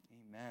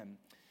Amen.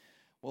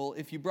 Well,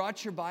 if you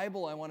brought your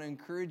Bible, I want to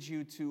encourage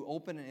you to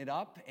open it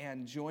up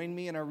and join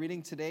me in our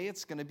reading today.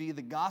 It's going to be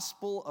the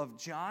Gospel of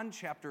John,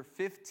 chapter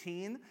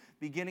 15,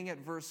 beginning at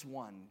verse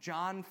 1.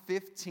 John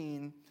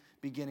 15,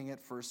 beginning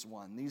at verse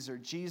 1. These are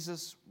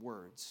Jesus'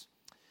 words.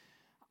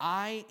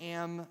 I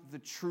am the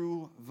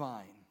true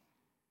vine.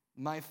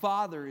 My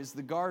Father is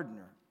the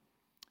gardener.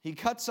 He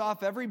cuts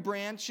off every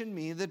branch in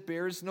me that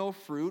bears no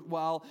fruit,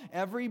 while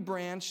every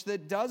branch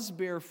that does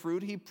bear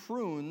fruit he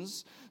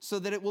prunes so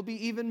that it will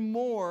be even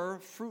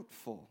more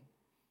fruitful.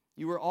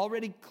 You are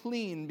already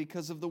clean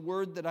because of the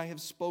word that I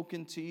have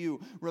spoken to you.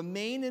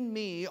 Remain in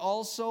me,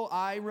 also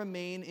I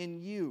remain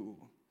in you.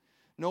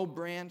 No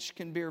branch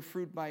can bear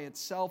fruit by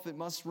itself. It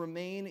must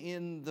remain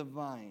in the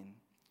vine.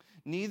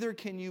 Neither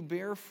can you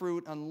bear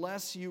fruit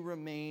unless you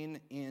remain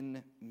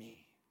in me.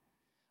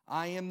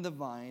 I am the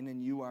vine,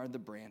 and you are the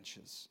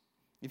branches.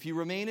 If you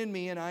remain in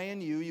me and I in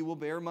you, you will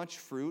bear much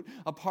fruit.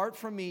 Apart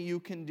from me, you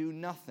can do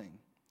nothing.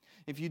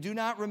 If you do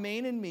not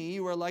remain in me,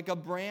 you are like a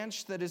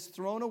branch that is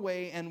thrown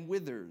away and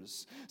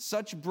withers.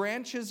 Such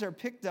branches are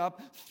picked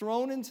up,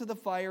 thrown into the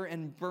fire,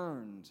 and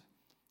burned.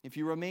 If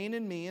you remain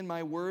in me and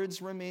my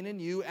words remain in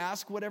you,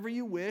 ask whatever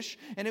you wish,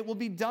 and it will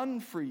be done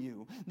for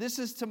you. This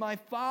is to my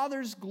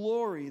Father's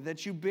glory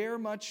that you bear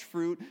much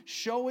fruit,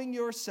 showing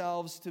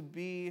yourselves to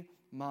be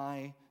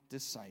my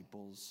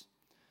disciples.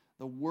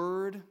 The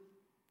word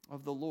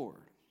of the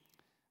Lord.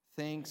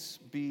 Thanks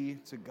be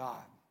to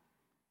God.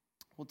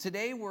 Well,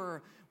 today we're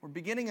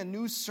beginning a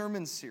new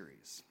sermon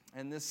series.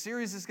 And this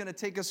series is going to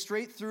take us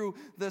straight through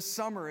the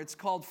summer. It's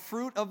called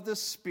Fruit of the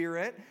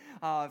Spirit.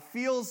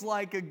 Feels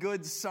like a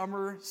good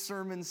summer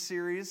sermon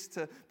series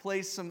to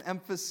place some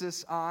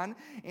emphasis on.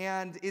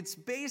 And it's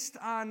based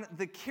on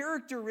the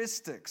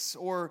characteristics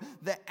or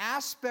the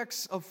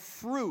aspects of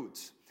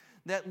fruit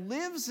that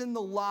lives in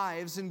the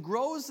lives and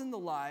grows in the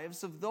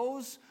lives of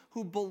those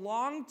who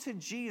belong to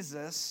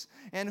Jesus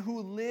and who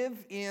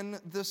live in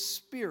the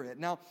Spirit.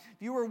 Now, if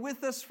you were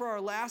with us for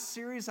our last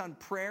series on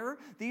prayer,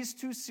 these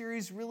two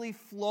series really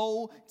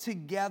flow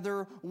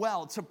together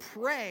well. To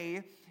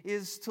pray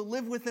is to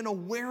live with an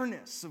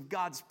awareness of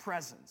God's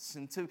presence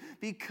and to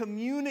be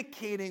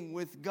communicating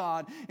with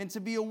God and to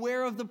be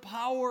aware of the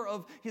power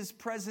of His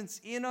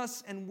presence in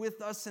us and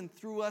with us and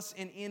through us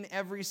and in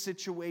every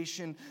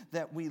situation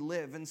that we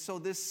live. And so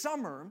this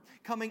summer,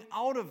 coming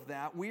out of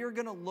that, we are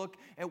going to look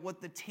at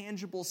what the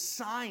tangible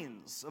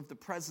signs of the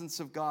presence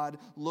of God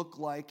look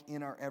like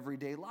in our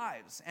everyday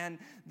lives. And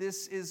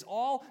this is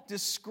all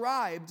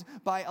described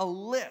by a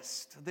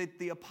list that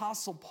the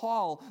Apostle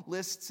Paul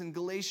lists in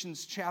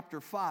Galatians chapter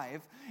 5.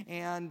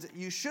 And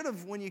you should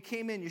have, when you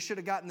came in, you should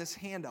have gotten this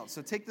handout.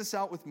 So take this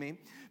out with me,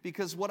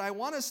 because what I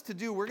want us to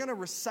do, we're going to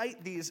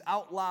recite these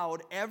out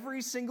loud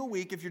every single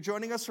week. If you're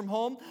joining us from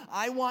home,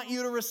 I want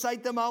you to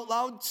recite them out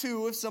loud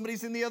too. If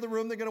somebody's in the other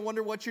room, they're going to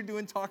wonder what you're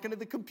doing talking to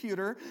the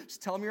computer.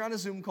 Just tell them you're on a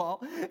Zoom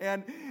call.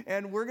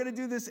 And we're going to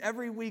do this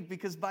every week,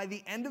 because by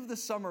the end of the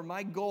summer,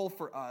 my goal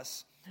for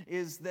us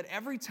is that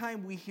every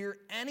time we hear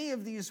any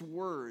of these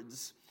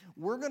words,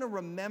 we're going to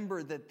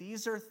remember that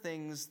these are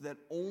things that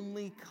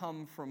only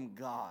come from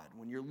God.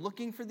 When you're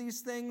looking for these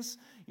things,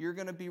 you're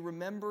going to be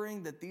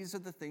remembering that these are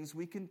the things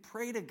we can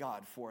pray to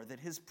God for, that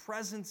His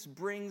presence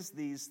brings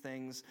these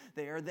things.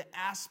 They are the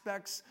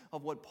aspects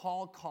of what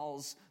Paul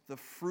calls the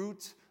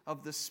fruit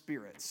of the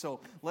Spirit. So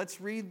let's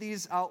read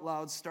these out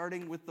loud,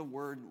 starting with the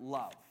word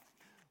love.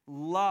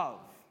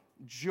 Love,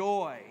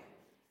 joy,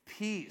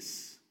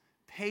 peace,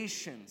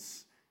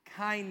 patience,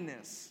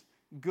 kindness,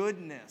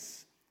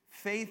 goodness,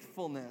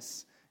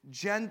 faithfulness,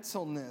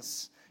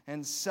 gentleness,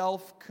 and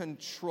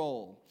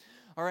self-control.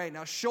 All right,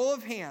 now show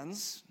of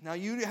hands. Now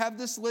you have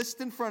this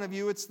list in front of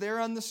you. It's there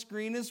on the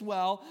screen as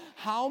well.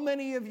 How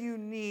many of you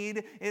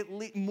need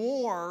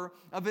more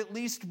of at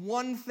least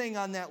one thing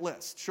on that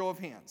list? Show of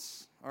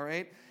hands. All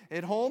right.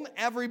 At home,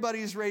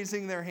 everybody's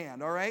raising their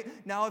hand, all right?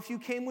 Now, if you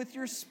came with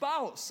your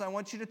spouse, I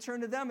want you to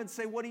turn to them and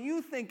say, what do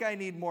you think I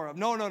need more of?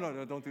 No,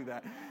 don't do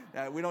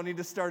that. We don't need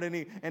to start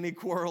any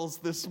quarrels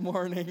this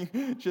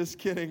morning. Just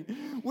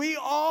kidding. We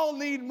all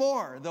need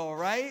more, though,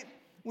 right?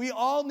 We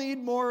all need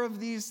more of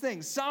these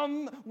things.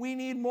 Some we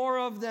need more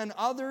of than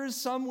others.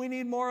 Some we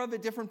need more of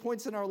at different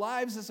points in our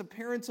lives. As a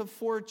parent of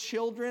 4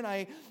 children,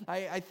 I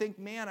think,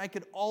 man, I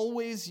could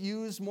always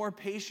use more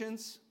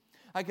patience.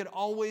 I could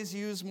always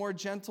use more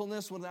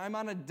gentleness. When I'm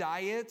on a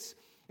diet,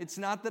 it's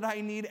not that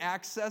I need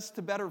access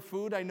to better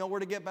food. I know where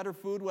to get better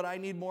food. What I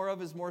need more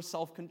of is more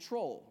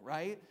self-control,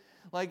 right?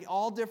 Like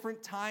all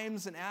different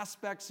times and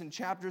aspects and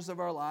chapters of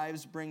our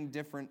lives bring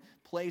different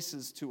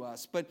places to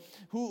us. But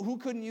who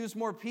couldn't use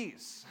more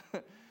peace?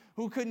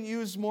 Who couldn't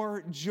use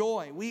more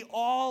joy? We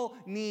all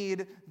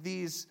need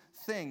these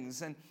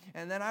things. And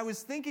then I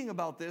was thinking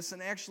about this,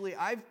 and actually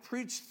I've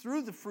preached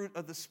through the fruit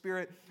of the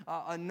Spirit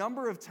a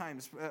number of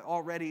times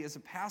already as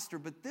a pastor,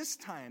 but this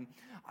time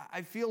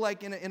I feel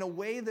like in a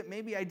way that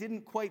maybe I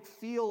didn't quite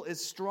feel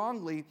as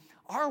strongly,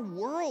 our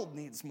world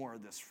needs more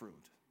of this fruit.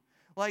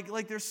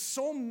 Like there's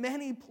so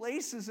many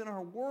places in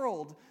our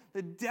world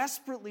that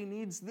desperately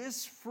needs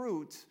this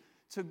fruit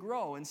to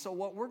grow. And so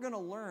what we're going to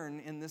learn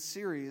in this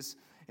series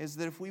is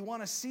that if we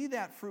want to see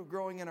that fruit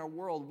growing in our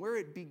world, where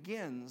it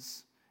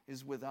begins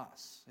is with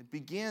us. It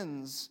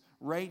begins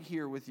right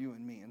here with you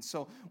and me. And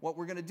so what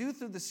we're going to do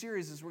through the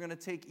series is we're going to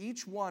take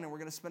each one and we're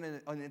going to spend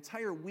an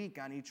entire week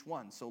on each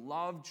one. So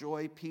love,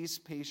 joy, peace,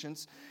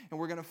 patience, and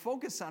we're going to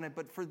focus on it.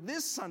 But for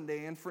this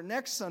Sunday and for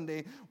next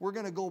Sunday, we're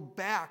going to go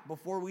back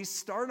before we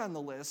start on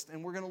the list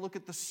and we're going to look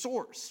at the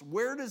source.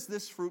 Where does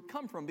this fruit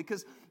come from?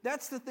 Because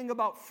that's the thing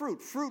about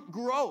fruit. Fruit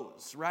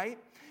grows, right?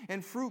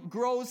 And fruit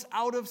grows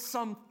out of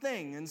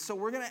something. And so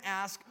we're going to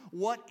ask,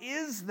 what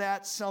is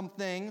that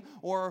something,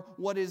 or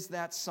what is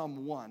that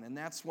someone? And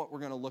that's what we're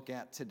going to look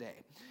at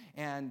today.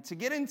 And to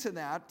get into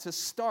that, to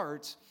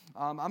start,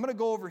 I'm going to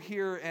go over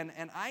here, and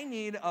I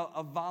need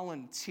a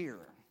volunteer.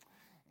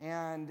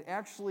 And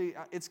actually,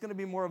 it's going to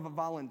be more of a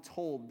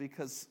voluntold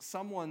because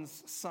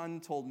someone's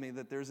son told me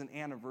that there's an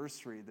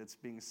anniversary that's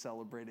being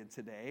celebrated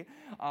today.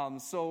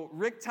 So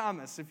Rick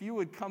Thomas, if you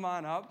would come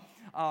on up.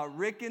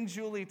 Rick and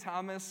Julie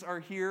Thomas are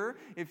here.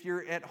 If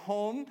you're at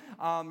home,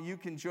 you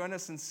can join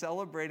us in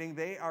celebrating.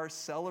 They are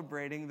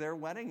celebrating their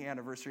wedding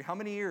anniversary. How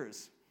many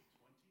years?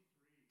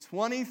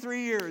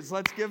 23 years.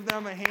 Let's give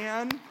them a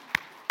hand.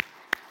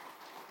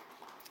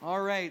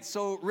 All right,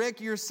 so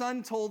Rick, your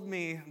son told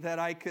me that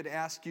I could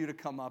ask you to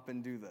come up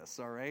and do this,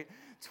 all right?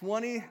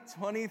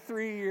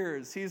 23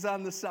 years. He's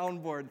on the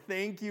soundboard.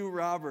 Thank you,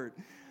 Robert.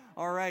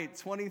 All right,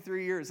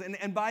 23 years.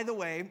 And by the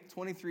way,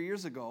 23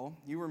 years ago,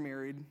 you were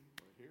married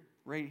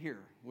right here,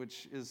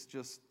 which is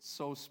just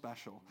so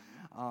special.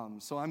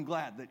 So I'm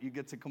glad that you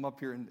get to come up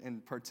here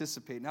and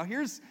participate. Now,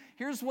 here's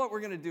what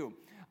we're going to do.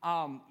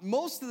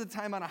 Most of the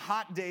time on a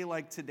hot day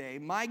like today,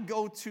 my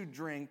go-to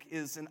drink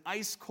is an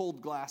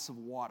ice-cold glass of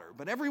water.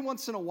 But every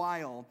once in a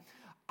while,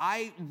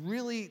 I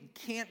really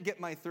can't get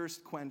my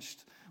thirst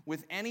quenched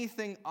with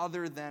anything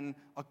other than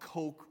a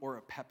Coke or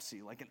a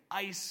Pepsi, like an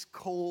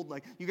ice-cold,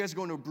 like you guys are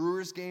going to a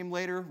Brewers game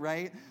later,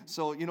 right?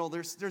 So,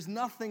 there's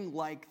nothing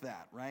like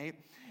that, right?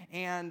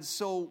 And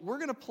so we're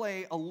going to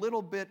play a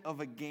little bit of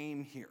a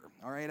game here,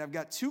 all right? I've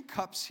got 2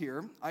 cups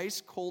here,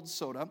 ice-cold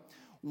soda.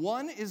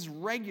 One is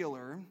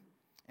regular,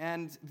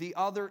 and the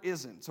other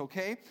isn't,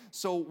 okay?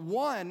 So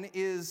one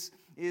is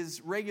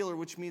regular,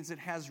 which means it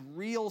has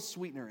real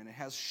sweetener and it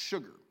has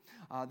sugar.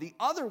 The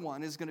other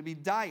one is going to be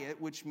diet,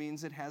 which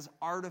means it has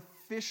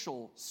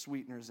artificial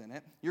sweeteners in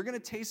it. You're going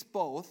to taste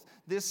both.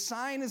 This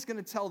sign is going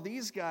to tell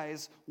these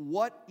guys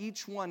what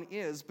each one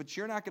is, but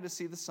you're not going to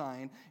see the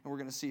sign, and we're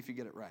going to see if you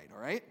get it right,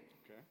 all right?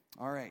 Okay.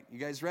 All right, you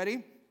guys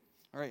ready?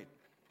 All right.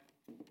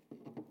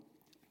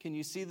 Can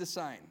you see the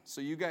sign so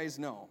you guys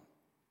know?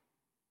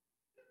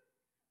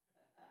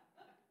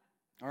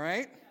 All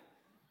right?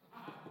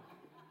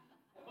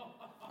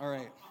 All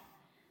right.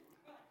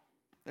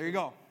 There you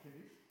go.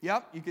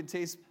 Yep, you can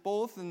taste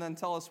both and then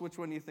tell us which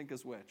one you think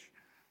is which.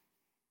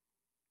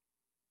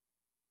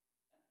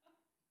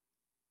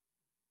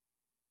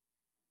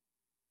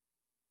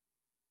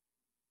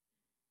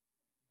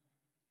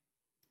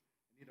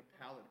 I need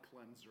a palate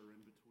cleanser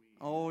in between.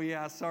 Oh,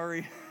 yeah,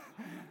 sorry.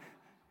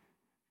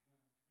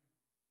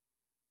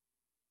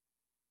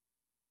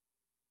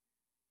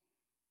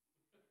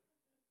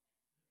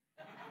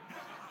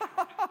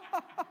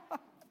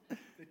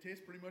 They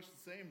taste pretty much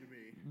the same to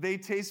me. They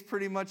taste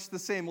pretty much the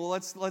same. Well,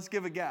 let's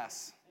give a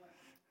guess.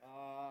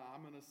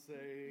 I'm gonna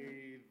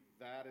say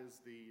that is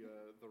the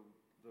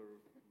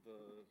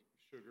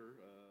sugar.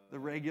 The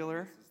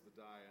regular. This is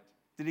the diet.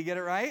 Did he get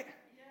it right?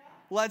 Yeah.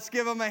 Let's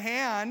give him a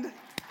hand.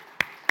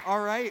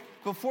 All right.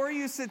 Before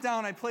you sit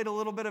down, I played a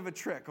little bit of a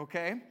trick,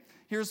 okay?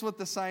 Here's what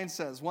the sign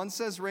says. One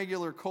says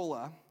regular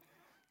cola.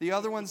 The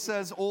other one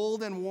says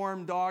old and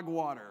warm dog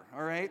water,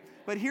 all right?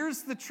 But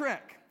here's the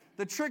trick.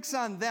 The trick's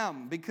on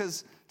them,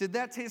 because did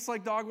that taste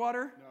like dog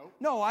water?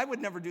 No, I would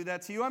never do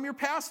that to you. I'm your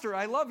pastor.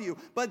 I love you.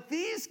 But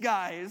these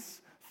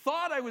guys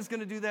thought I was going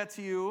to do that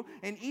to you,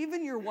 and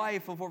even your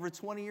wife of over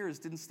 20 years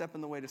didn't step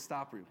in the way to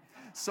stop you.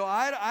 So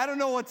I don't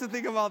know what to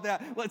think about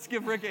that. Let's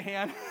give Rick a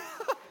hand.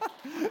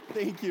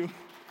 Thank you.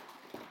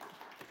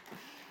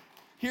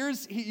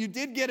 You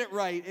did get it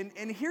right,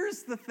 and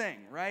here's the thing,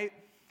 right?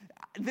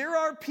 There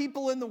are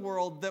people in the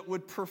world that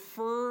would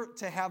prefer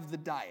to have the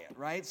diet,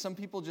 right? Some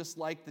people just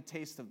like the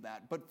taste of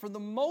that. But for the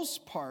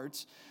most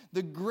part,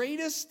 the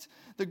greatest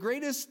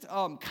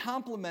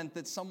compliment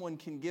that someone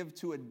can give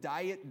to a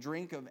diet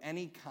drink of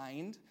any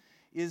kind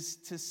is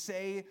to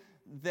say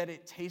that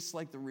it tastes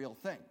like the real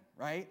thing,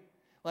 right?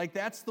 Like,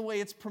 that's the way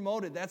it's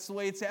promoted. That's the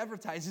way it's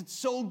advertised. It's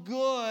so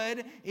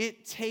good,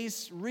 it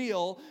tastes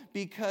real,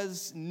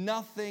 because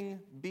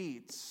nothing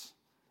beats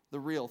the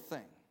real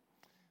thing.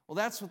 Well,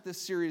 that's what this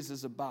series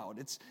is about.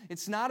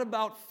 It's not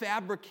about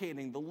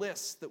fabricating the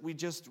list that we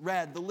just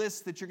read, the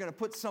list that you're going to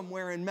put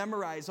somewhere and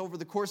memorize over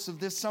the course of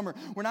this summer.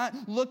 We're not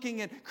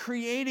looking at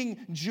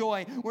creating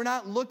joy. We're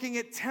not looking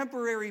at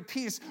temporary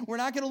peace. We're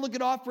not going to look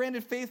at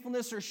off-branded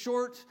faithfulness or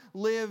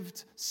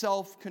short-lived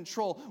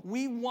self-control.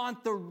 We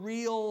want the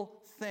real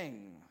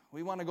thing.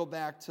 We want to go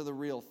back to the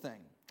real thing.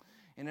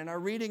 And in our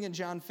reading in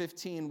John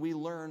 15, we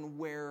learn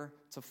where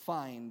to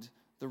find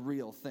the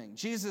real thing.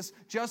 Jesus,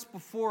 just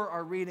before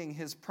our reading,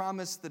 has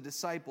promised the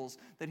disciples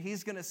that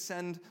he's going to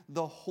send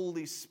the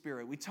Holy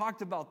Spirit. We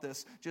talked about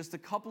this just a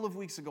couple of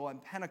weeks ago on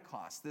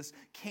Pentecost. This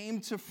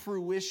came to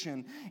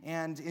fruition.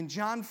 And in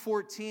John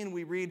 14,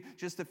 we read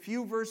just a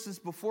few verses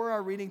before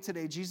our reading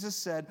today, Jesus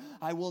said,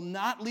 "I will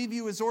not leave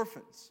you as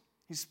orphans."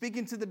 He's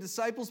speaking to the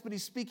disciples, but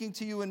he's speaking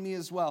to you and me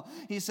as well.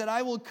 He said,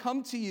 "I will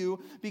come to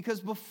you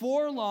because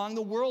before long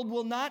the world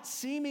will not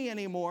see me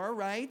anymore,"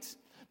 right?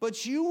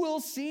 "But you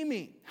will see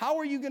me." How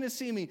are you going to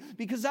see me?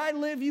 "Because I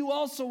live, you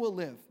also will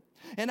live.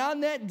 And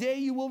on that day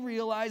you will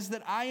realize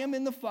that I am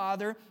in the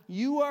Father,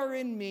 you are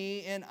in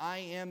me, and I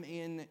am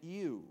in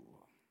you."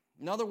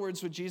 In other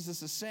words, what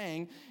Jesus is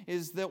saying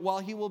is that while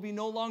he will be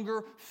no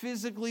longer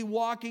physically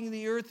walking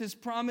the earth, his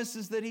promise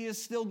is that he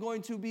is still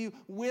going to be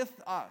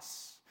with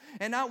us.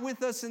 And not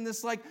with us in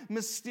this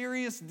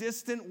mysterious,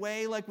 distant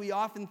way like we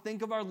often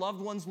think of our loved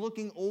ones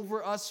looking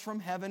over us from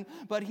heaven,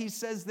 but he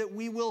says that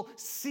we will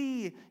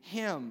see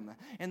him.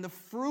 And the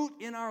fruit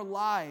in our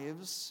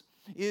lives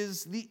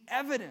is the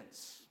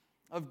evidence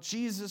of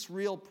Jesus'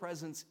 real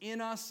presence in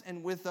us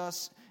and with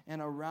us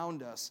and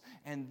around us.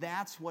 And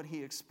that's what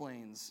he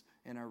explains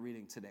in our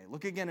reading today.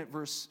 Look again at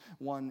verse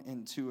 1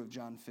 and 2 of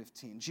John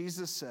 15.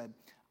 Jesus said,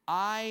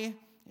 "I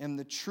am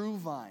the true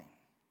vine.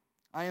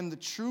 I am the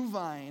true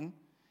vine,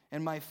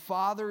 and my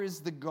Father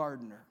is the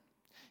gardener.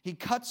 He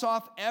cuts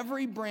off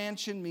every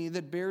branch in me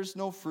that bears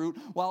no fruit,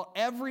 while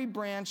every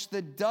branch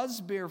that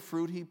does bear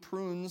fruit he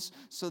prunes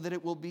so that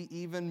it will be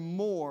even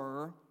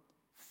more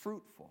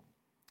fruitful."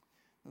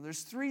 Now,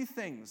 there's three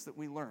things that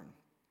we learn.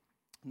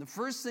 And the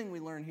first thing we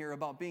learn here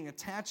about being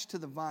attached to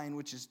the vine,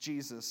 which is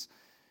Jesus,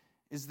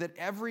 is that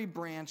every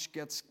branch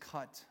gets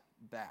cut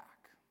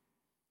back.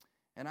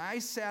 And I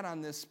sat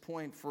on this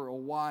point for a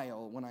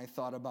while when I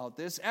thought about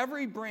this.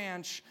 Every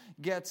branch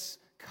gets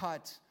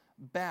cut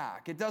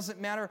back. It doesn't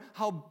matter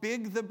how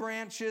big the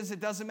branch is. It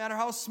doesn't matter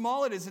how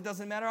small it is. It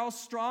doesn't matter how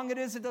strong it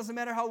is. It doesn't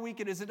matter how weak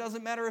it is. It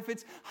doesn't matter if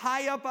it's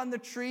high up on the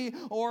tree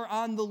or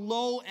on the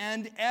low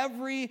end.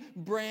 Every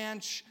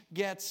branch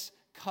gets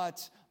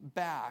cut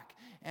back.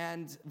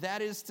 And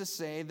that is to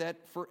say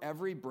that for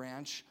every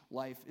branch,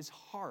 life is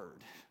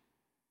hard.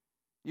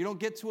 You don't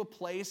get to a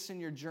place in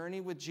your journey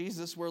with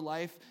Jesus where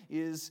life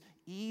is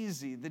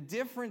easy. The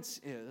difference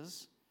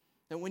is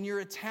that when you're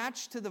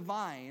attached to the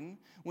vine,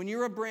 when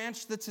you're a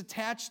branch that's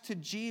attached to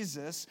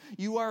Jesus,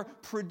 you are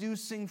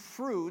producing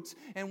fruit.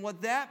 And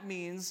what that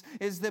means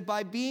is that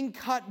by being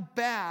cut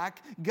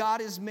back, God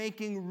is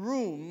making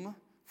room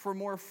for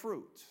more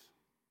fruit.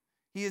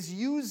 He is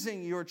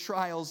using your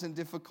trials and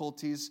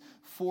difficulties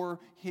for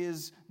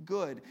his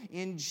good.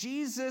 In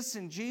Jesus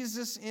and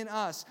Jesus in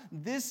us,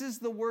 this is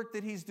the work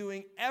that he's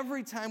doing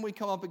every time we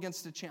come up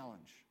against a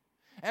challenge.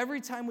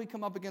 Every time we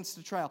come up against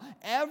a trial,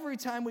 every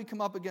time we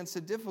come up against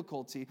a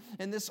difficulty.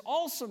 And this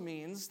also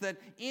means that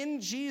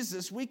in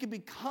Jesus, we can be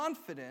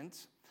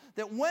confident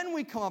that when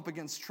we come up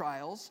against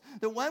trials,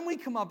 that when we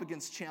come up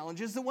against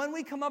challenges, that when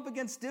we come up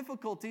against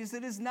difficulties,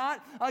 it is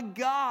not a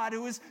God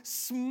who is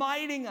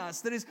smiting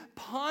us, that is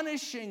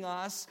punishing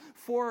us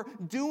for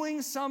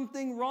doing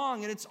something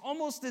wrong. And it's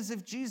almost as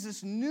if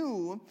Jesus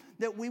knew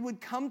that we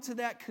would come to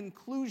that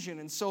conclusion.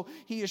 And so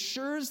he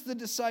assures the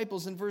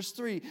disciples in verse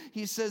 3,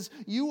 he says,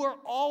 "You are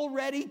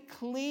already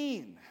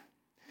clean."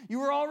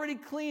 You are already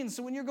clean.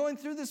 So when you're going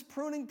through this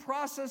pruning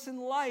process in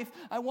life,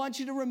 I want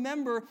you to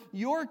remember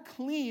you're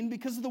clean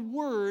because of the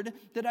word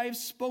that I have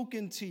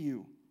spoken to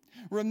you.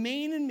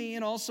 Remain in me,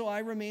 and also I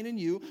remain in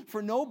you.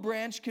 For no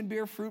branch can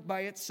bear fruit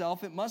by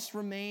itself. It must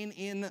remain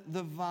in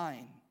the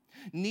vine.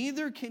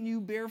 Neither can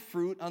you bear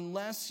fruit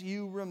unless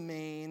you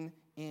remain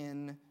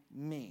in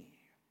me.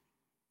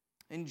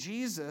 In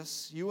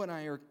Jesus, you and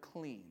I are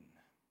clean.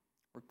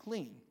 We're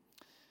clean.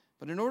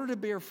 But in order to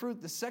bear fruit,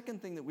 the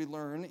second thing that we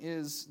learn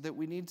is that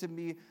we need to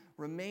be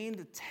remained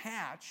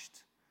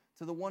attached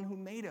to the one who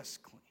made us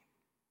clean.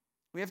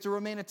 We have to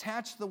remain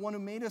attached to the one who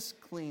made us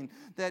clean.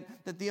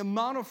 That the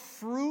amount of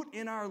fruit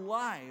in our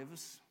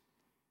lives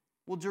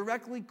will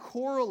directly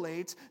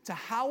correlate to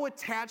how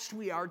attached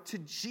we are to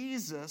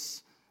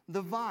Jesus,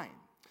 the vine.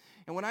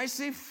 And when I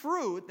say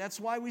fruit, that's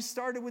why we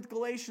started with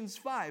Galatians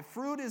 5.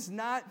 Fruit is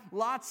not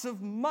lots of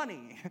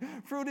money.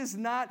 Fruit is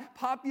not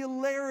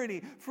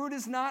popularity. Fruit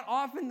is not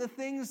often the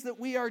things that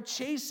we are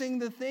chasing.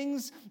 The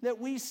things that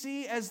we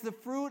see as the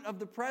fruit of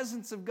the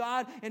presence of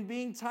God and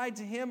being tied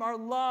to him are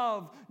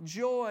love,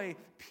 joy,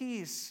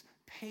 peace,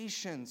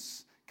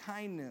 patience,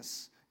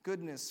 kindness,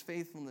 goodness,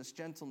 faithfulness,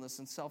 gentleness,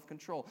 and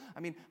self-control.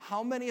 I mean,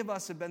 how many of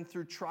us have been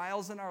through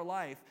trials in our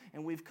life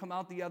and we've come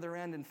out the other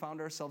end and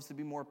found ourselves to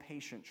be more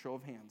patient? Show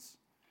of hands,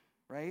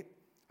 right?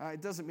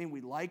 It doesn't mean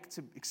we like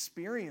to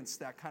experience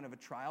that kind of a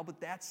trial, but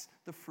that's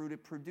the fruit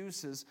it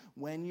produces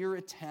when you're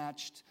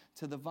attached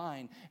to the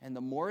vine. And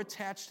the more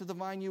attached to the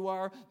vine you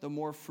are, the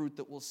more fruit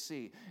that we'll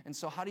see. And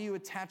so how do you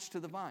attach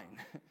to the vine?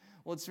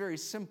 Well, it's very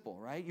simple,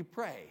 right? You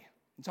pray.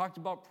 We talked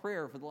about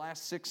prayer for the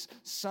last 6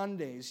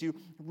 Sundays. You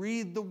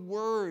read the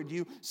Word.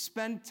 You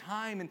spend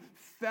time in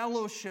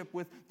fellowship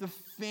with the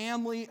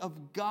family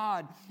of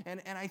God. And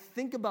I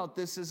think about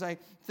this as I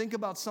think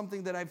about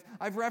something that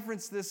I've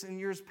referenced this in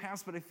years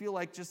past, but I feel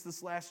like just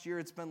this last year,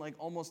 it's been like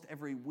almost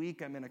every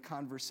week I'm in a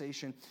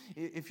conversation.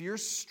 If you're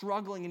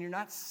struggling and you're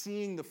not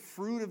seeing the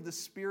fruit of the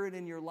Spirit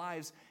in your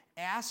lives,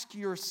 ask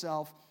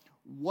yourself,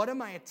 what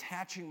am I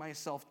attaching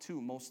myself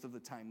to most of the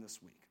time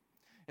this week?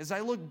 As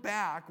I look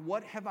back,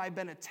 what have I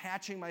been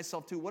attaching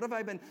myself to? What have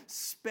I been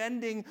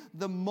spending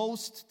the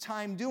most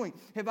time doing?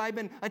 Have I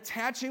been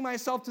attaching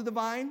myself to the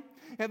vine?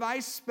 Have I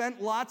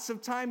spent lots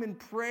of time in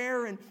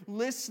prayer and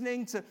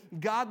listening to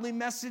godly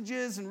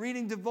messages and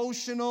reading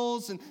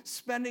devotionals and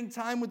spending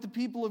time with the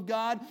people of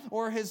God?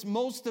 Or has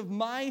most of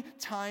my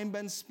time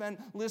been spent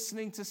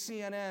listening to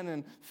CNN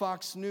and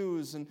Fox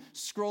News and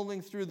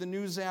scrolling through the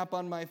news app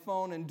on my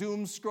phone and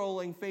doom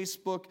scrolling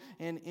Facebook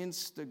and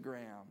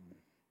Instagram?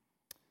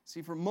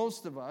 See, for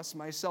most of us,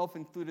 myself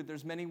included,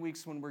 there's many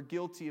weeks when we're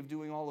guilty of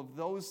doing all of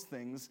those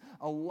things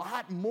a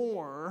lot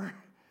more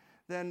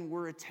than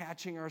we're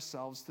attaching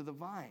ourselves to the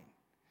vine.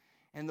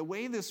 And the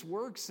way this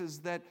works is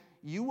that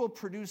you will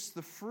produce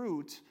the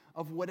fruit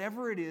of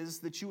whatever it is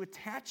that you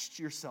attached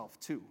yourself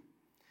to.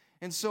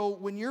 And so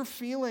when you're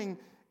feeling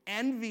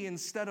envy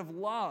instead of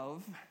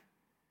love,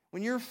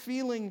 when you're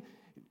feeling,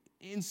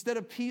 instead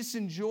of peace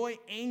and joy,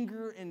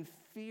 anger and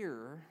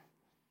fear,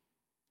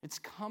 it's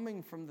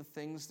coming from the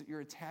things that you're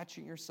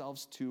attaching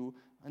yourselves to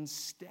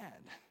instead.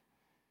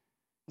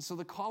 And so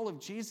the call of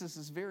Jesus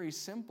is very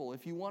simple.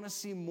 If you want to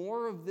see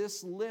more of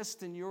this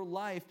list in your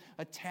life,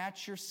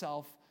 attach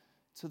yourself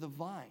to the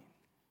vine.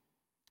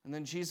 And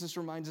then Jesus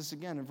reminds us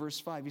again in verse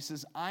 5. He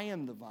says, I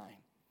am the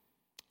vine.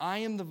 I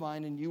am the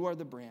vine and you are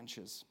the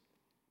branches.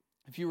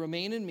 If you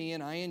remain in me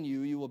and I in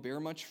you, you will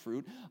bear much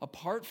fruit.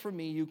 Apart from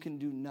me, you can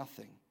do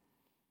nothing.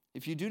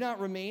 If you do not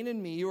remain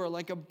in me, you are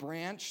like a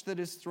branch that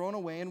is thrown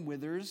away and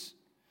withers.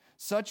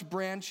 Such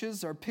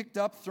branches are picked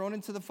up, thrown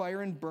into the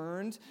fire, and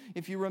burned.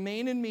 If you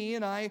remain in me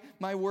and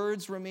my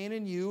words remain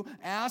in you,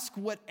 ask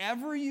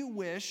whatever you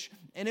wish,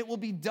 and it will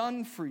be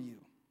done for you.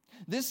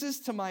 This is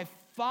to my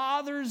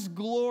Father's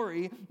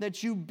glory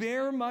that you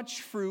bear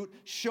much fruit,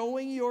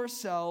 showing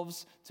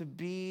yourselves to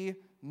be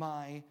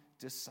my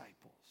disciples.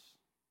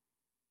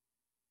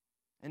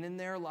 And in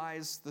there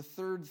lies the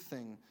third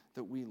thing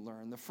that we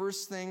learn. The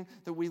first thing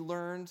that we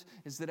learned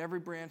is that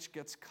every branch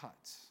gets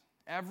cut.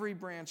 Every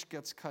branch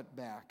gets cut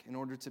back in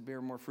order to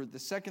bear more fruit. The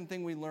second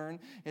thing we learn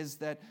is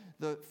that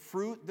the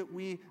fruit that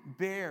we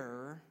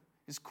bear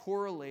is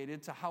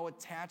correlated to how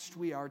attached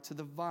we are to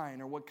the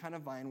vine, or what kind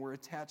of vine we're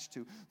attached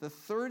to. The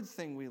third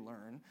thing we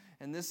learn,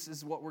 and this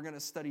is what we're going to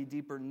study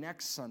deeper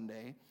next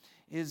Sunday,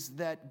 is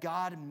that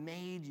God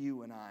made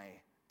you and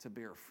I to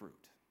bear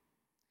fruit.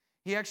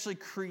 He actually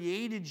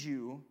created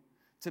you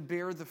to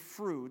bear the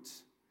fruit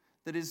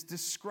that is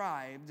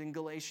described in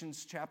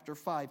Galatians chapter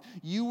 5.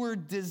 You were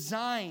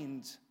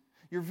designed,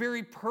 your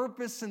very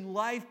purpose in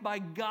life by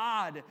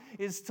God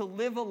is to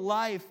live a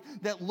life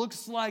that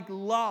looks like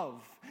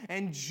love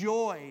and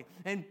joy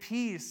and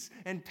peace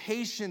and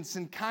patience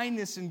and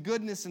kindness and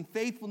goodness and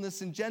faithfulness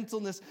and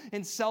gentleness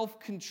and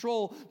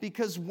self-control.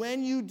 Because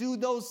when you do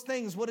those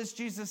things, what does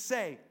Jesus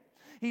say?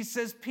 He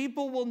says,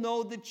 people will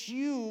know that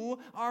you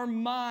are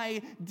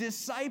my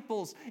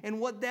disciples. And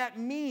what that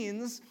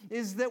means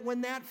is that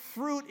when that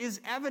fruit is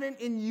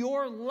evident in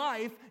your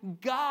life,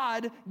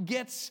 God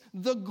gets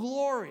the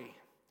glory.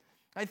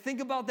 I think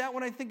about that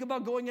when I think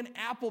about going and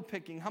apple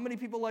picking. How many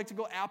people like to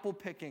go apple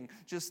picking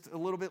just a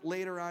little bit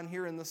later on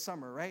here in the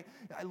summer, right?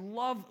 I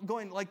love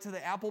going like to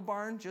the apple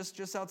barn just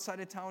outside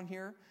of town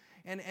here.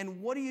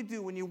 And what do you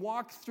do when you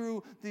walk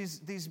through these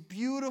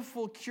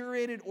beautiful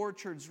curated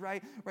orchards,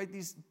 right?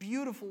 These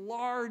beautiful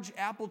large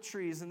apple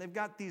trees, and they've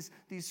got these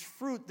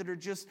fruit that are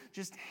just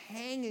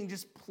hanging,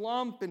 just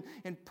plump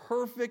and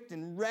perfect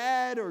and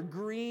red or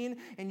green.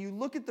 And you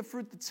look at the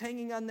fruit that's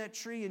hanging on that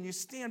tree, and you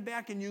stand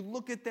back and you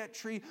look at that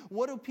tree.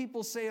 What do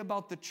people say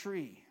about the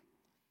tree?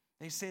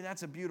 They say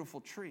that's a beautiful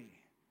tree.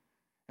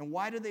 And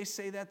why do they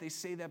say that? They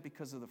say that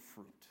because of the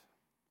fruit.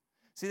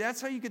 See,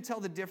 that's how you can tell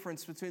the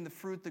difference between the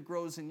fruit that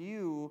grows in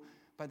you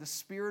by the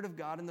Spirit of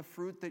God and the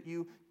fruit that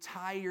you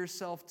tie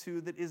yourself to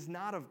that is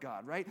not of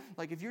God, right?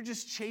 Like if you're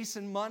just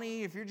chasing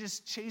money, if you're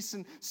just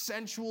chasing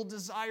sensual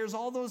desires,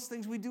 all those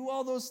things, we do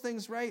all those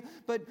things, right?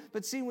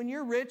 But see, when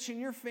you're rich and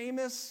you're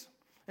famous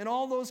and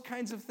all those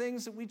kinds of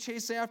things that we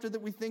chase after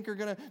that we think are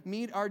going to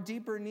meet our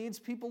deeper needs,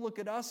 people look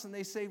at us and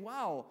they say,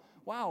 wow,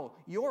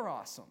 you're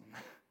awesome.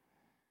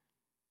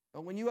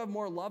 But when you have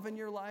more love in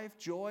your life,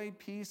 joy,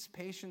 peace,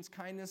 patience,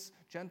 kindness,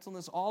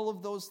 gentleness, all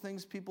of those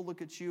things, people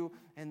look at you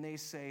and they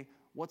say,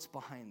 what's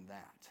behind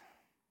that?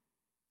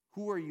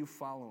 Who are you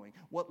following?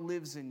 What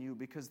lives in you?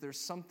 Because there's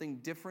something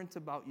different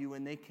about you,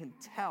 and they can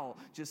tell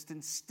just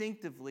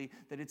instinctively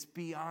that it's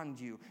beyond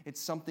you.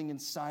 It's something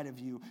inside of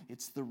you.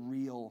 It's the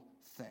real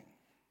thing.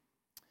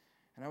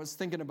 And I was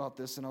thinking about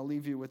this, and I'll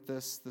leave you with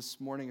this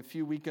morning. A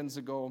few weekends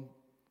ago,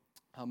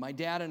 my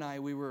dad and I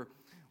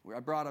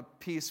brought a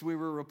piece. We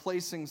were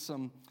replacing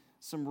some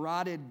some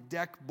rotted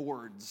deck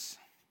boards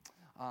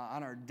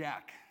on our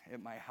deck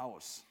at my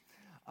house.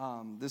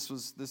 This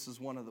is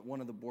one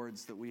of the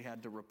boards that we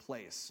had to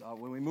replace.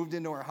 When we moved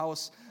into our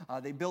house,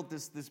 they built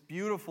this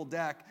beautiful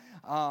deck,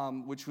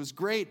 which was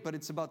great, but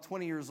it's about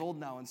 20 years old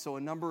now, and so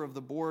a number of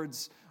the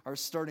boards are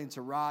starting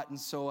to rot, and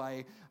so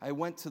I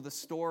went to the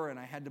store and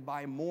I had to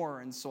buy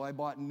more, and so I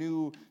bought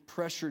new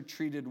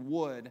pressure-treated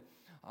wood,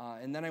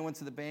 and then I went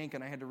to the bank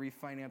and I had to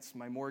refinance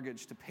my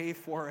mortgage to pay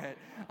for it.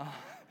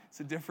 It's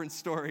a different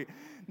story.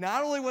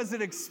 Not only was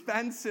it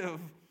expensive,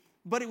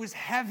 but it was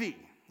heavy.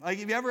 Like,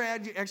 have you ever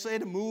actually had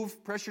to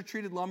move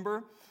pressure-treated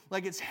lumber?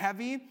 Like, it's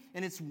heavy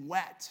and it's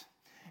wet.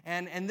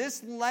 And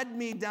this led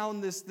me down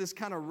this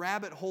kind of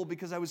rabbit hole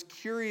because I was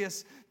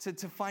curious to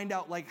find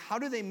out, like, how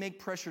do they make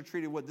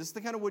pressure-treated wood? This is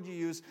the kind of wood you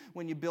use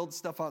when you build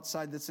stuff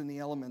outside that's in the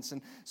elements.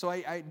 And so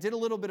I did a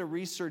little bit of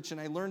research, and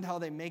I learned how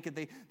they make it.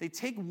 They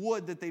take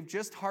wood that they've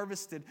just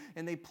harvested,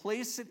 and they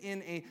place it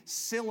in a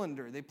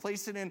cylinder. They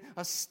place it in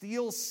a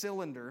steel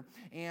cylinder,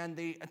 and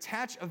they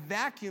attach a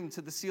vacuum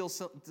to the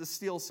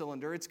steel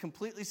cylinder. It's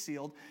completely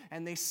sealed,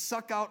 and they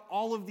suck out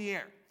all of the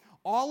air.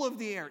 All of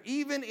the air,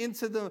 even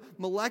into the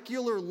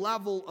molecular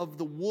level of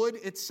the wood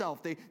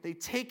itself. They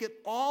take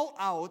it all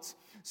out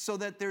so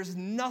that there's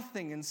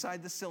nothing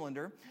inside the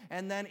cylinder.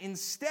 And then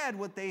instead,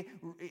 what they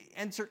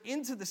enter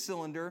into the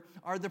cylinder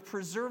are the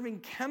preserving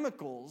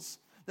chemicals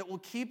that will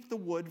keep the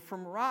wood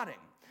from rotting.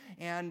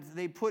 And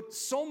they put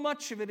so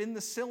much of it in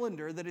the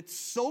cylinder that it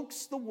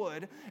soaks the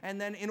wood, and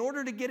then in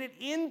order to get it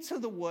into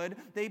the wood,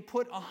 they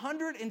put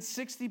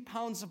 160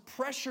 pounds of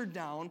pressure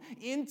down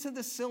into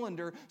the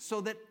cylinder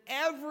so that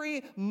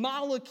every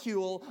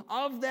molecule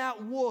of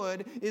that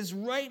wood is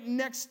right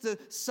next to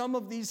some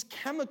of these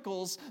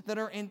chemicals that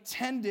are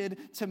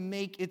intended to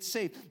make it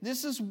safe.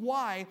 This is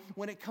why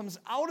when it comes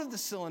out of the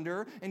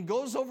cylinder and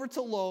goes over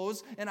to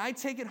Lowe's and I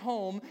take it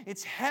home,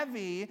 it's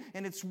heavy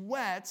and it's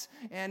wet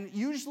and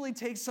usually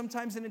takes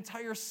sometimes an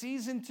entire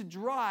season to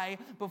dry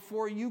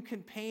before you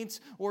can paint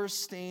or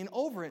stain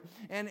over it.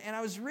 And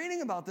I was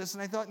reading about this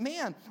and I thought,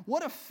 man,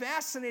 what a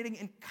fascinating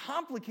and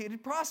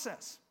complicated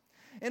process.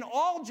 And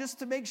all just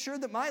to make sure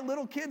that my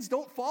little kids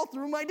don't fall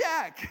through my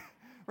deck,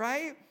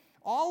 right?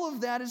 All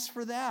of that is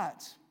for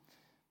that.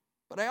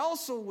 But I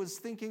also was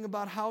thinking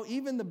about how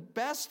even the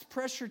best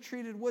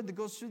pressure-treated wood that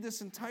goes through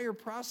this entire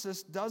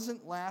process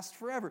doesn't last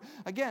forever.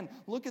 Again,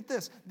 look at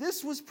this.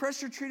 This was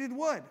pressure-treated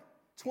wood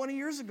 20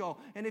 years ago.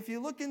 And if you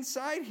look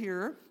inside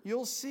here,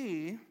 you'll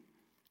see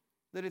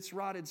that it's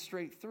rotted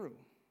straight through.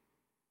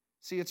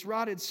 See, it's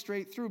rotted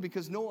straight through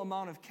because no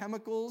amount of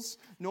chemicals,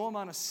 no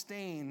amount of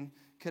stain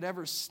could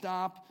ever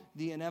stop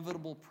the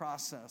inevitable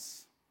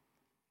process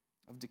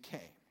of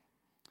decay.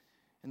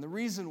 And the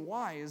reason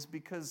why is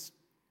because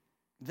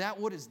that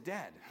wood is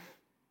dead.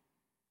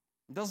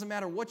 It doesn't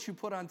matter what you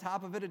put on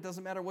top of it. It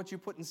doesn't matter what you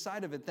put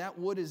inside of it. That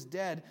wood is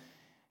dead.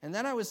 And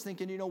then I was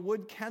thinking,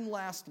 wood can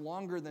last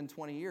longer than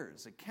 20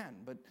 years. It can,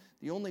 but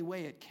the only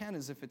way it can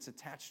is if it's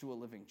attached to a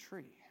living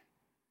tree.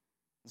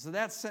 So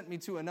that sent me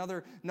to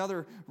another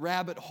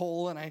rabbit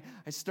hole, and I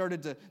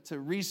started to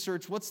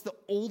research what's the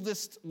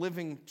oldest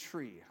living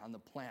tree on the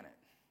planet.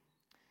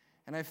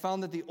 And I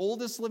found that the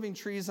oldest living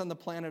trees on the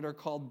planet are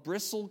called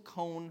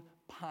bristlecone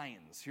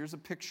pines. Here's a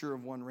picture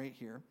of one right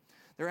here.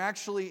 They're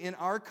actually in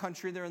our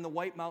country. They're in the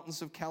White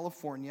Mountains of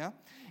California.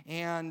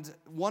 And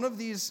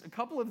a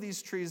couple of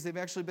these trees, they've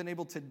actually been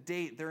able to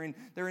date.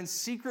 They're in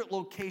secret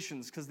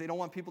locations because they don't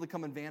want people to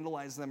come and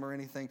vandalize them or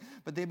anything.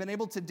 But they've been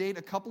able to date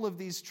a couple of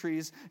these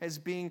trees as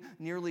being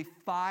nearly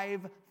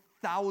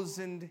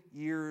 5,000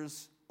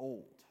 years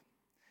old.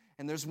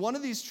 And there's one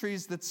of these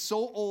trees that's so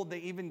old they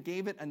even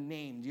gave it a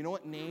name. Do you know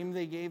what name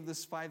they gave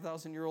this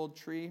 5,000-year-old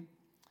tree?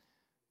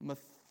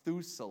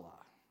 Methuselah.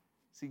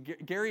 See,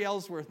 Gary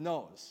Ellsworth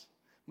knows.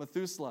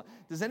 Methuselah.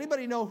 Does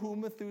anybody know who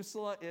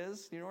Methuselah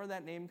is? Do you know where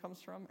that name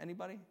comes from?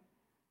 Anybody?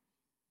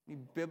 Any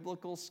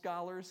biblical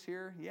scholars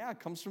here? Yeah, it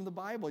comes from the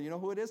Bible. You know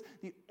who it is?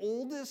 The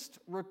oldest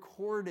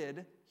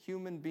recorded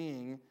human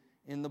being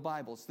in the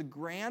Bible. It's the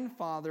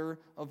grandfather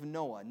of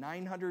Noah,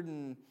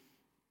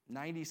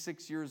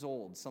 996 years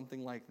old,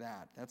 something like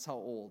that. That's how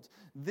old.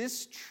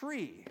 This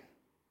tree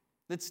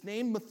that's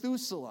named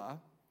Methuselah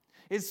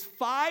is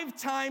 5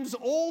 times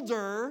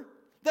older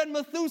than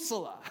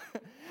Methuselah.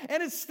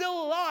 And it's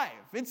still alive.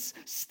 It's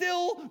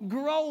still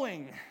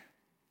growing.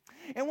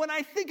 And when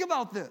I think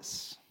about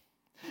this,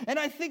 and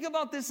I think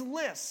about this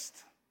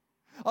list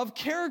of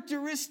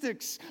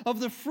characteristics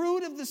of the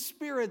fruit of the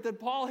Spirit that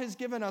Paul has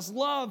given us,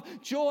 love,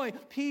 joy,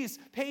 peace,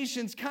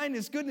 patience,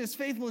 kindness, goodness,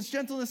 faithfulness,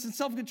 gentleness, and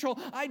self-control,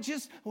 I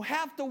just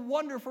have to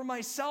wonder for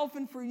myself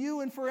and for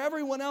you and for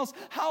everyone else,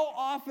 how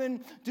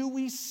often do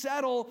we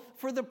settle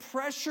for the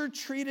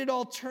pressure-treated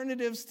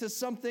alternatives to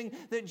something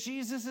that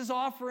Jesus is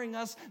offering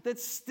us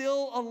that's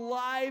still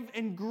alive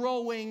and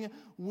growing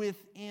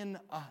within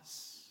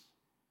us?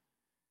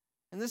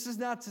 And this is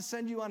not to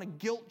send you on a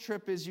guilt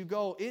trip as you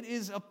go. It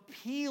is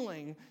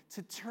appealing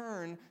to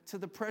turn to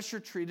the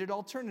pressure-treated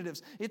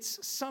alternatives.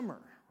 It's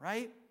summer,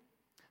 right?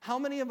 How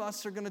many of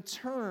us are going to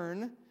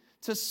turn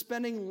to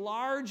spending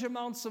large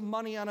amounts of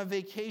money on a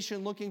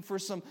vacation looking for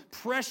some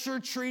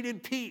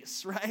pressure-treated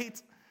peace,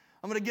 right?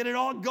 I'm going to get it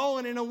all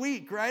going in a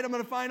week, right? I'm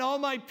going to find all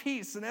my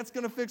peace, and that's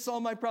going to fix all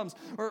my problems.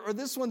 Or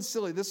this one's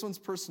silly. This one's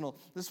personal.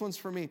 This one's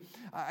for me.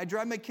 I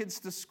drive my kids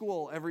to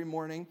school every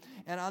morning,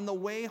 and on the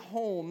way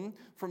home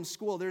from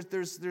school,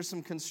 there's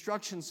some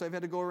construction, so I've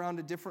had to go around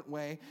a different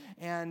way.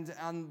 And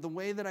on the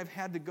way that I've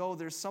had to go,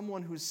 there's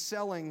someone who's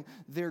selling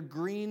their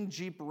green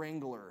Jeep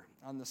Wrangler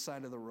on the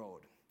side of the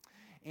road.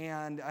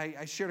 And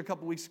I shared a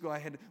couple weeks ago, we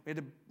had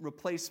to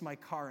replace my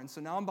car. And so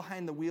now I'm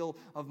behind the wheel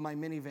of my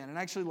minivan. And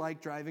I actually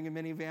like driving a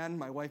minivan.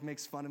 My wife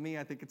makes fun of me.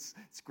 I think it's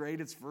great.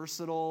 It's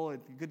versatile,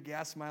 good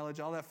gas mileage,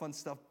 all that fun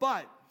stuff.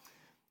 But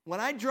when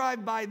I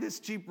drive by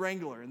this Jeep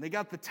Wrangler and they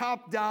got the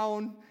top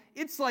down,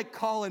 it's like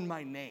calling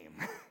my name.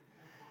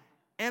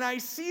 And I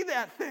see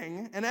that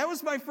thing, and that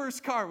was my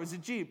first car, was a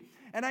Jeep.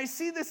 And I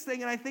see this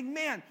thing and I think,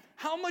 man,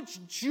 how much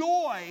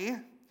joy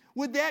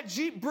would that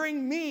Jeep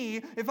bring me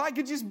if I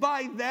could just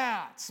buy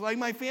that? Like,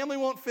 my family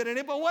won't fit in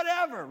it, but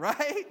whatever,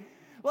 right?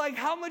 Like,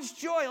 how much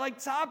joy?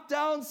 Like, top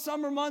down,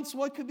 summer months,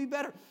 what could be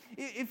better?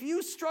 If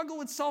you struggle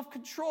with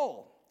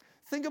self-control,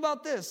 think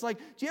about this. Like,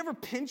 do you ever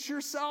pinch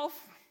yourself?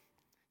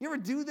 You ever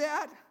do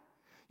that?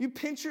 You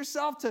pinch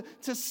yourself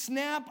to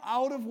snap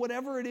out of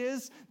whatever it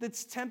is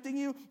that's tempting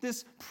you,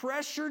 this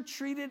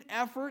pressure-treated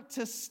effort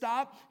to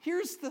stop.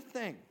 Here's the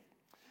thing.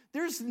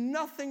 There's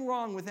nothing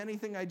wrong with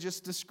anything I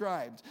just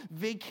described.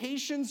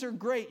 Vacations are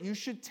great. You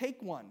should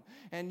take one.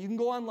 And you can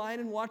go online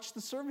and watch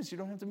the service. You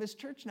don't have to miss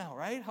church now,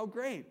 right? How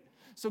great.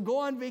 So go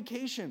on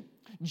vacation.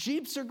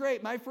 Jeeps are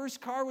great. My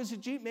first car was a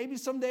Jeep. Maybe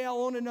someday I'll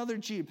own another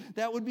Jeep.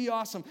 That would be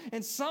awesome.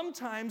 And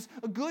sometimes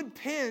a good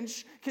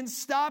pinch can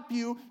stop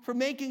you from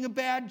making a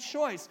bad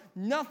choice.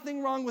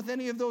 Nothing wrong with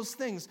any of those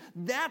things.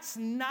 That's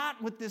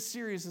not what this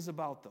series is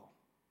about, though.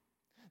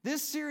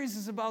 This series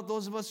is about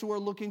those of us who are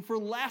looking for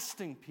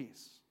lasting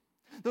peace.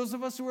 Those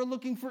of us who are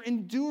looking for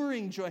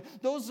enduring joy.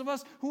 Those of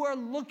us who are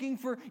looking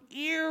for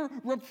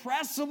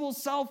irrepressible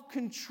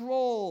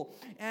self-control.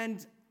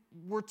 And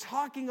we're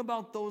talking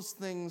about those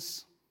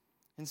things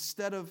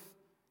instead of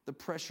the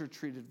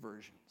pressure-treated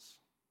versions.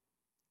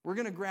 We're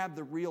going to grab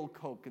the real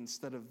Coke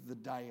instead of the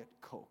Diet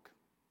Coke.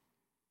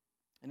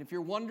 And if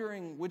you're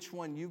wondering which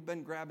one you've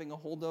been grabbing a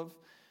hold of,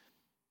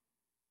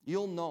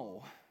 you'll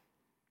know.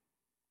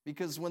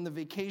 Because when the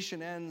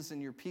vacation ends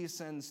and your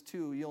peace ends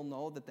too, you'll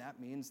know that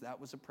means that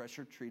was a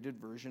pressure-treated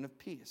version of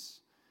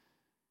peace.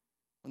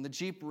 When the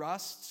Jeep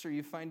rusts or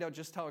you find out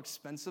just how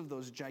expensive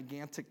those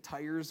gigantic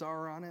tires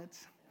are on it,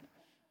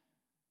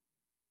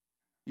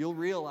 you'll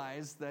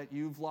realize that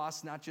you've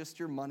lost not just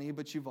your money,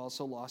 but you've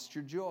also lost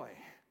your joy.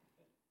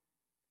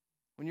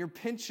 When your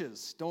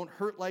pinches don't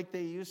hurt like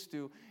they used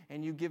to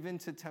and you give in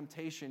to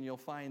temptation, you'll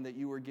find that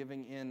you are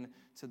giving in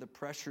to the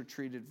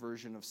pressure-treated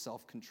version of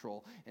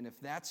self-control. And if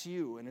that's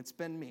you, and it's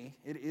been me,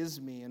 it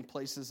is me in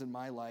places in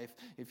my life,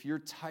 if you're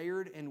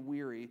tired and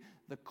weary,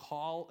 the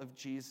call of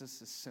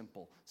Jesus is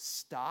simple.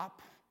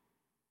 Stop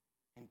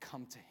and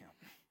come to him.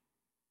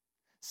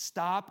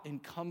 Stop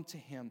and come to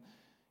him.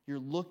 You're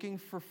looking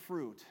for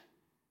fruit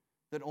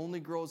that only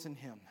grows in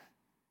him.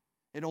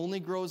 It only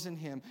grows in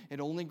him. It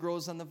only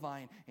grows on the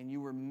vine. And you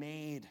were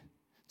made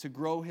to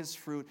grow his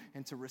fruit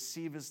and to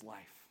receive his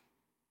life.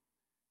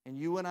 And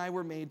you and I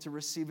were made to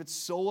receive it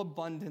so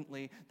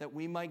abundantly that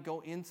we might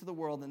go into the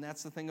world, and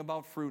that's the thing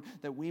about fruit,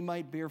 that we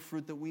might bear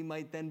fruit, that we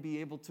might then be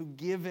able to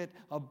give it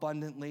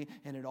abundantly.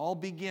 And it all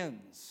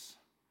begins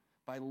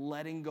by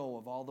letting go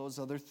of all those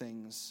other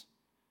things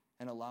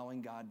and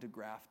allowing God to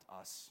graft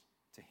us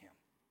to him.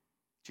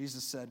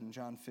 Jesus said in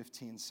John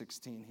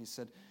 15:16, he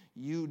said,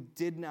 "You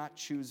did not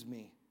choose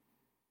me,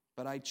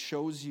 but I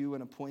chose you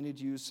and appointed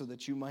you so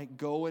that you might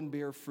go and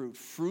bear fruit,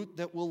 fruit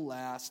that will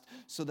last,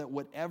 so that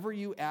whatever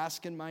you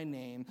ask in my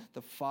name,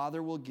 the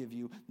Father will give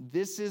you.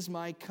 This is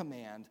my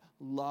command,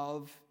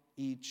 love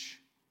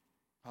each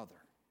other."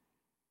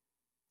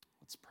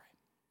 Let's pray.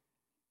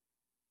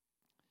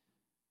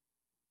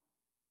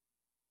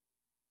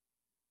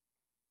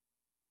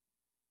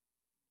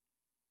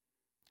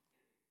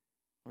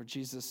 Lord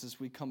Jesus, as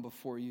we come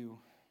before you,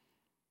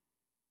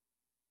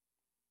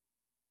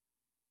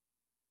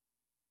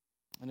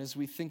 and as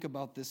we think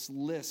about this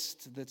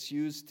list that's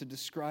used to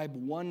describe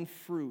one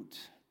fruit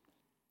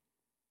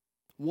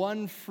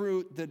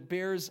that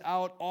bears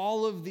out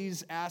all of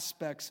these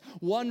aspects,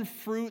 one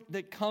fruit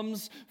that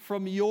comes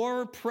from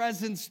your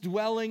presence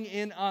dwelling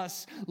in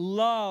us: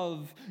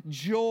 love,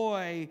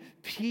 joy,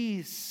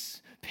 peace,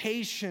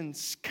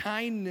 patience,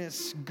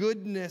 kindness,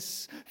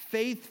 goodness,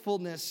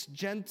 faithfulness,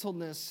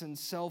 gentleness, and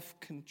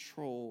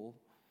self-control.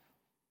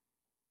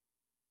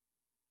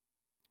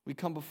 We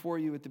come before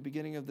you at the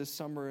beginning of this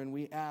summer and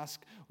we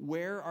ask,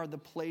 where are the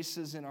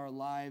places in our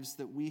lives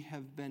that we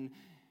have been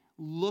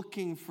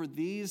looking for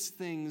these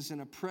things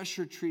in a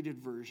pressure-treated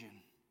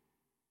version?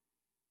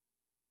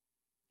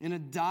 in a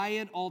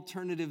diet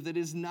alternative that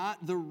is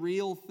not the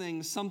real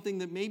thing, something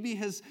that maybe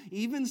has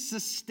even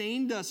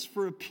sustained us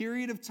for a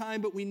period of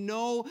time, but we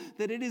know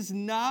that it is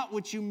not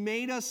what you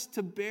made us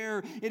to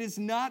bear. It is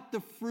not the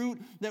fruit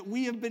that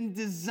we have been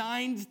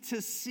designed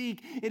to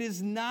seek. It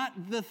is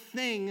not the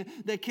thing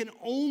that can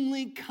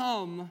only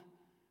come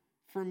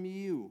from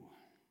you.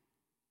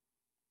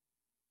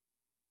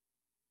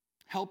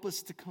 Help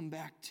us to come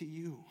back to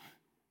you.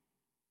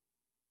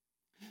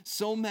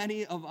 So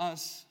many of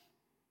us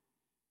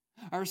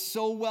are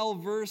so well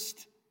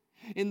versed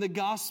in the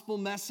gospel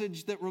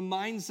message that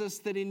reminds us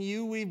that in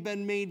you we've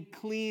been made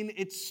clean.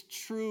 It's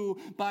true.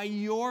 By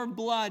your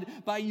blood,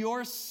 by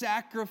your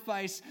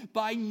sacrifice,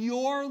 by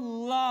your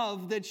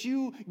love that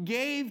you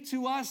gave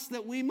to us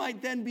that we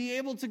might then be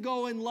able to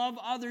go and love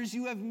others,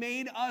 you have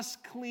made us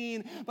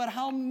clean. But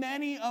how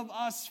many of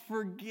us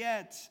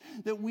forget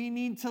that we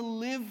need to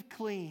live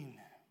clean?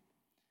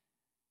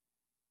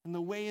 And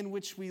the way in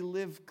which we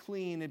live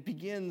clean, it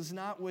begins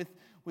not with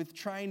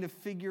trying to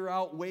figure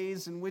out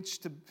ways in which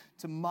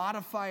to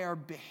modify our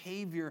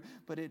behavior,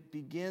 but it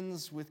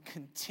begins with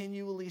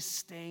continually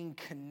staying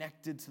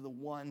connected to the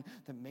one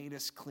that made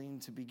us clean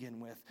to begin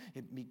with.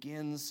 It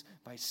begins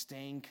by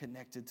staying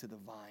connected to the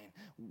vine.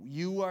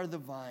 You are the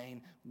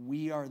vine,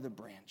 we are the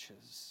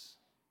branches.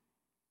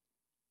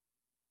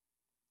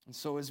 And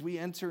so as we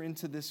enter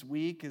into this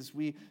week, as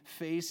we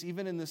face,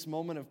 even in this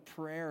moment of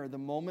prayer, the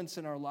moments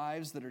in our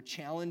lives that are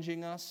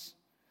challenging us,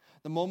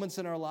 the moments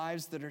in our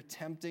lives that are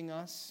tempting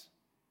us,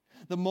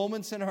 the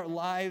moments in our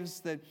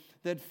lives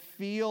that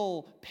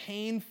feel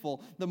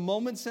painful, the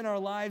moments in our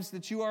lives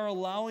that you are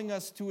allowing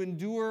us to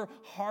endure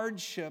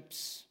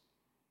hardships,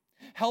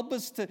 help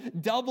us to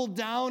double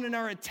down in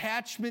our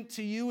attachment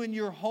to you and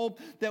your hope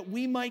that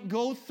we might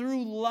go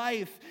through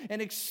life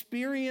and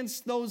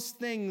experience those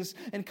things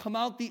and come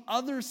out the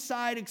other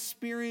side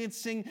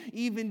experiencing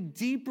even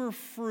deeper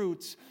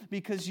fruits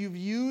because you've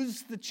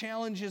used the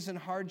challenges and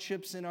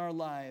hardships in our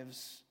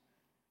lives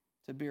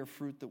to bear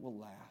fruit that will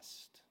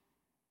last.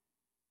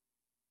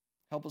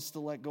 Help us to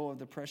let go of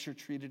the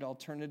pressure-treated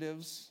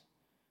alternatives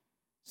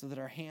so that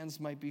our hands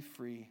might be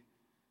free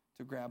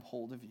to grab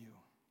hold of you.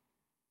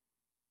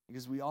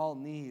 Because we all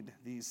need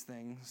these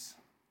things,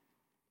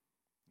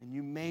 and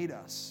you made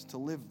us to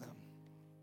live them.